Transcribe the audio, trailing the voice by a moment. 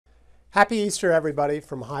Happy Easter, everybody,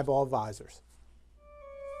 from Highball Advisors.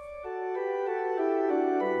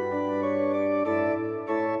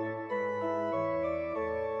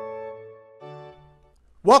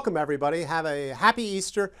 Welcome, everybody. Have a happy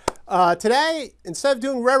Easter. Today, instead of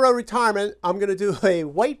doing railroad retirement, I'm going to do a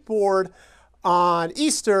whiteboard on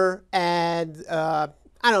Easter and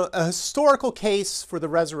a historical case for the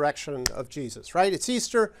resurrection of Jesus, right? It's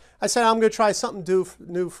Easter. I said I'm going to try something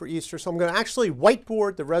new for Easter, so I'm going to actually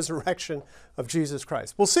whiteboard the resurrection of Jesus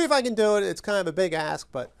Christ. We'll see if I can do it. It's kind of a big ask,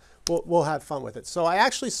 but we'll have fun with it. So I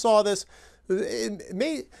actually saw this.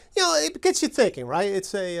 It gets you thinking, right?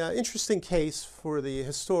 It's a interesting case for the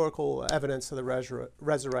historical evidence of the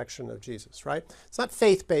resurrection of Jesus, right? It's not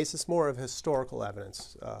faith-based. It's more of historical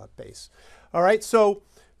evidence based. All right, so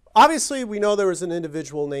obviously, we know there was an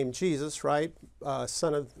individual named Jesus, right?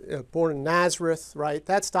 Born in Nazareth, right?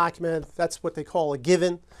 That's documented. That's what they call a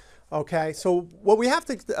given. Okay, so what we have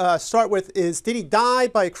to start with is, did he die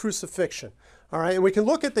by crucifixion? All right, and we can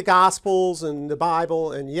look at the Gospels and the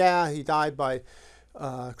Bible, and yeah, he died by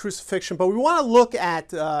crucifixion, but we want to look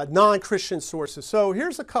at non-Christian sources. So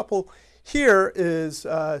here's a couple. Here is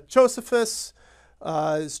Josephus,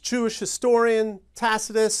 is Jewish historian.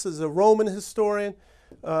 Tacitus is a Roman historian.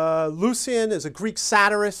 Lucian is a Greek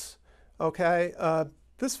satirist. Okay,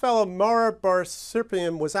 this fellow Mara bar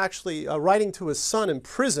Sirpium was actually writing to his son in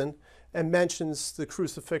prison and mentions the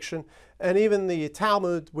crucifixion. And even the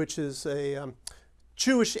Talmud, which is a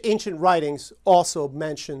Jewish ancient writings, also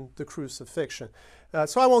mention the crucifixion.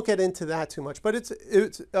 So I won't get into that too much, but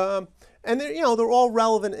and they're all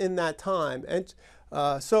relevant in that time. And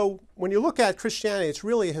so when you look at Christianity, it's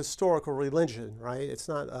really a historical religion, right? It's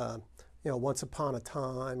not once upon a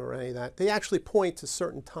time or any of that. They actually point to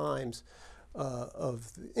certain times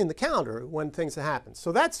in the calendar when things have happened.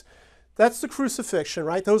 So that's the crucifixion,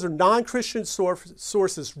 right? Those are non-Christian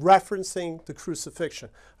sources referencing the crucifixion,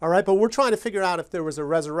 all right? But we're trying to figure out if there was a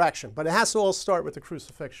resurrection, but it has to all start with the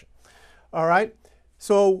crucifixion, all right?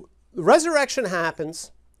 So the resurrection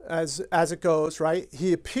happens as it goes, right?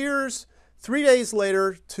 He appears 3 days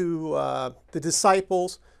later to the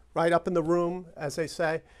disciples, right, up in the room, as they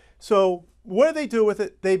say. So what do they do with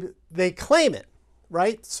it? They claim it,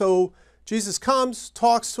 right? So Jesus comes,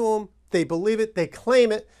 talks to them, they believe it, they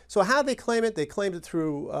claim it. So how do they claim it? They claimed it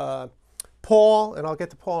through Paul, and I'll get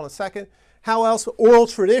to Paul in a second. How else? Oral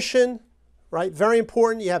tradition, right? Very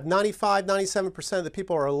important. You have 95, 97% of the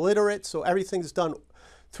people are illiterate, so everything's done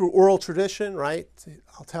through oral tradition, right?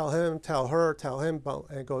 I'll tell him, tell her, tell him,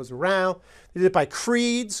 and it goes around. They did it by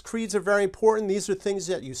creeds. Creeds are very important. These are things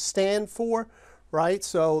that you stand for, right?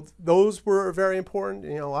 So those were very important.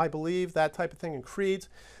 I believe, that type of thing in creeds.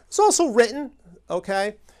 It's also written,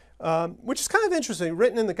 okay? Which is kind of interesting,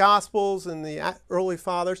 written in the Gospels and the early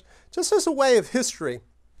fathers, just as a way of history.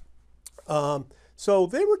 So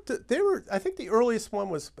they were. I think the earliest one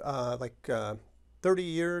was 30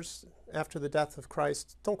 years after the death of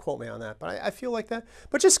Christ. Don't quote me on that, but I feel like that.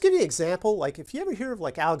 But just to give you an example, like if you ever hear of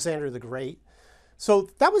like Alexander the Great, so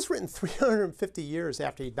that was written 350 years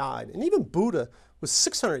after he died, and even Buddha was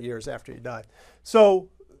 600 years after he died. So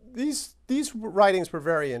these writings were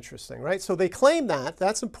very interesting, right? So they claim that.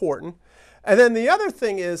 That's important. And then the other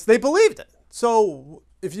thing is they believed it. So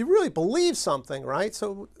if you really believe something, right?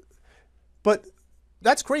 But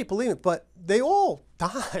that's great, believe it. But they all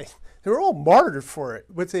died. They were all martyred for it,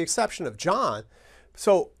 with the exception of John.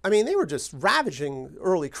 So, I mean, they were just ravaging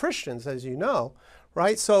early Christians, as you know,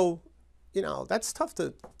 right? So, that's tough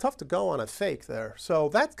to go on a fake there. So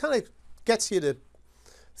that kind of gets you to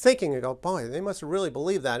thinking and go, boy, they must have really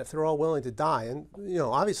believed that if they're all willing to die. And,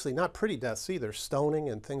 obviously not pretty deaths either, stoning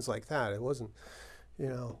and things like that. It wasn't,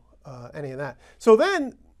 any of that. So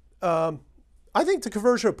then I think the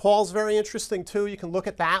conversion of Paul is very interesting too. You can look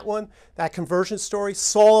at that one, that conversion story.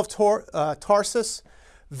 Saul of Tarsus,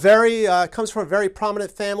 comes from a very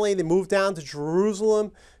prominent family. They moved down to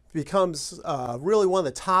Jerusalem, becomes really one of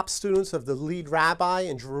the top students of the lead rabbi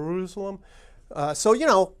in Jerusalem.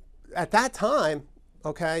 So, at that time,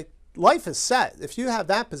 okay, life is set. If you have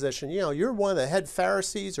that position, you're one of the head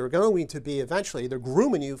Pharisees, or going to be eventually. They're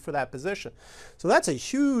grooming you for that position. So that's a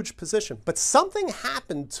huge position. But something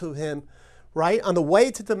happened to him, right, on the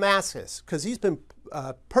way to Damascus, because he's been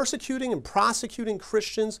persecuting and prosecuting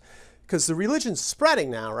Christians, because the religion's spreading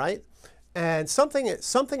now, right? And something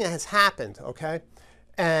has happened, okay?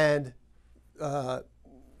 And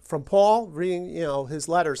from Paul, reading, his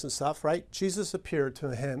letters and stuff, right? Jesus appeared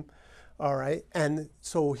to him. All right, and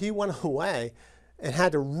so he went away and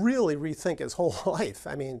had to really rethink his whole life.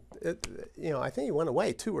 I mean, I think he went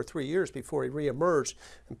away 2 or 3 years before he reemerged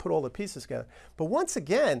and put all the pieces together. But once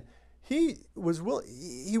again, he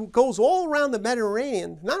goes all around the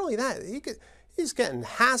Mediterranean. Not only that, he's getting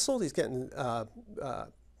hassled, he's getting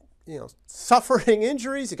suffering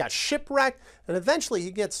injuries, he got shipwrecked, and eventually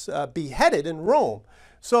he gets beheaded in Rome.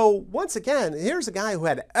 So once again, here's a guy who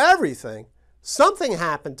had everything. Something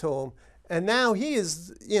happened to him, and now he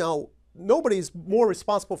is, nobody's more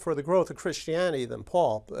responsible for the growth of Christianity than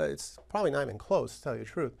Paul. It's probably not even close, to tell you the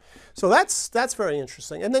truth. So that's very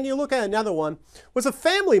interesting. And then you look at another one, was a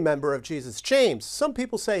family member of Jesus, James. Some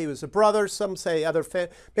people say he was a brother, some say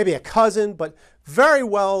maybe a cousin, but very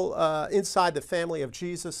well inside the family of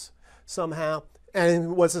Jesus somehow,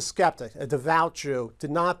 and was a skeptic, a devout Jew,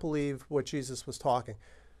 did not believe what Jesus was talking.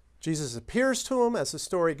 Jesus appears to him, as the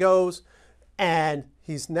story goes, and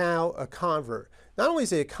he's now a convert. Not only is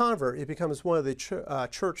he a convert, he becomes one of the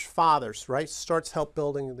church fathers, right? Starts help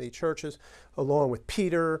building the churches along with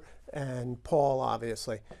Peter and Paul,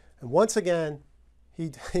 obviously. And once again,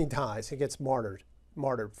 he dies. He gets martyred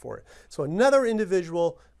for it. So another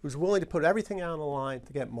individual who's willing to put everything out on the line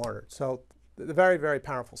to get martyred. So very, very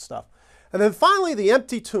powerful stuff. And then finally, the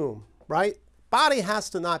empty tomb, right? Body has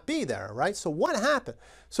to not be there, right? So what happened?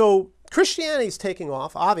 So Christianity is taking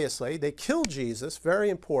off, obviously. They killed Jesus, very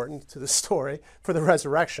important to the story for the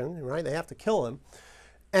resurrection, right? They have to kill him.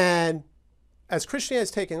 And as Christianity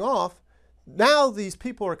is taking off, now these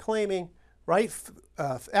people are claiming, right,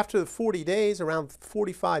 after the 40 days, around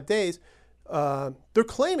 45 days, they're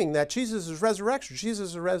claiming that Jesus is resurrected.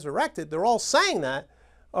 Jesus is resurrected. They're all saying that,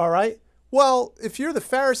 all right? Well, if you're the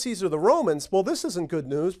Pharisees or the Romans, well, this isn't good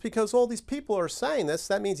news because all these people are saying this.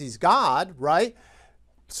 That means he's God, right?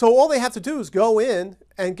 So all they have to do is go in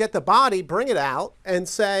and get the body, bring it out, and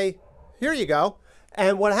say, here you go.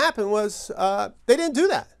 And what happened was they didn't do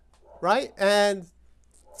that, right? And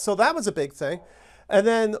so that was a big thing. And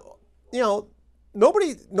then,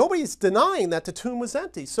 nobody's denying that the tomb was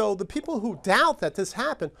empty. So the people who doubt that this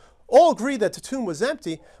happened all agree that the tomb was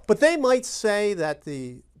empty, but they might say that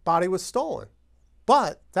the body was stolen.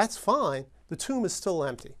 But that's fine. The tomb is still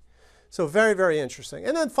empty. So very, very interesting.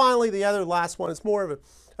 And then finally, the last one is more of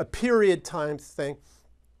a period time thing,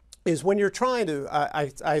 is when you're trying to,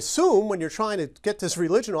 I assume when you're trying to get this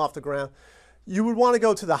religion off the ground, you would want to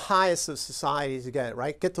go to the highest of society to get it,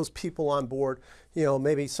 right? Get those people on board.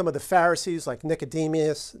 Maybe some of the Pharisees like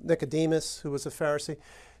Nicodemus, who was a Pharisee.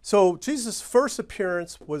 So Jesus' first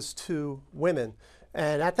appearance was to women.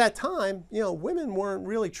 And at that time, women weren't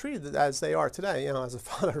really treated as they are today. As a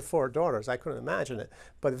father of 4 daughters, I couldn't imagine it.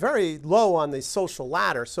 But very low on the social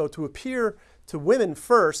ladder. So to appear to women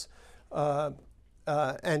first and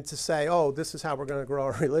to say, oh, this is how we're going to grow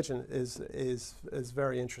our religion is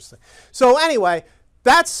very interesting. So anyway,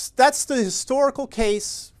 that's the historical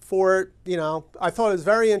case for it. I thought it was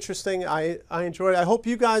very interesting. I enjoyed it. I hope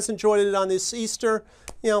you guys enjoyed it on this Easter.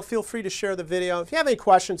 Feel free to share the video. If you have any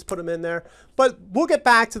questions, put them in there. But we'll get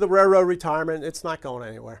back to the railroad retirement. It's not going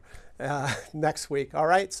anywhere next week. All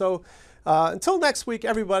right? So until next week,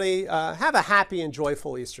 everybody, have a happy and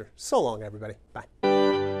joyful Easter. So long, everybody. Bye.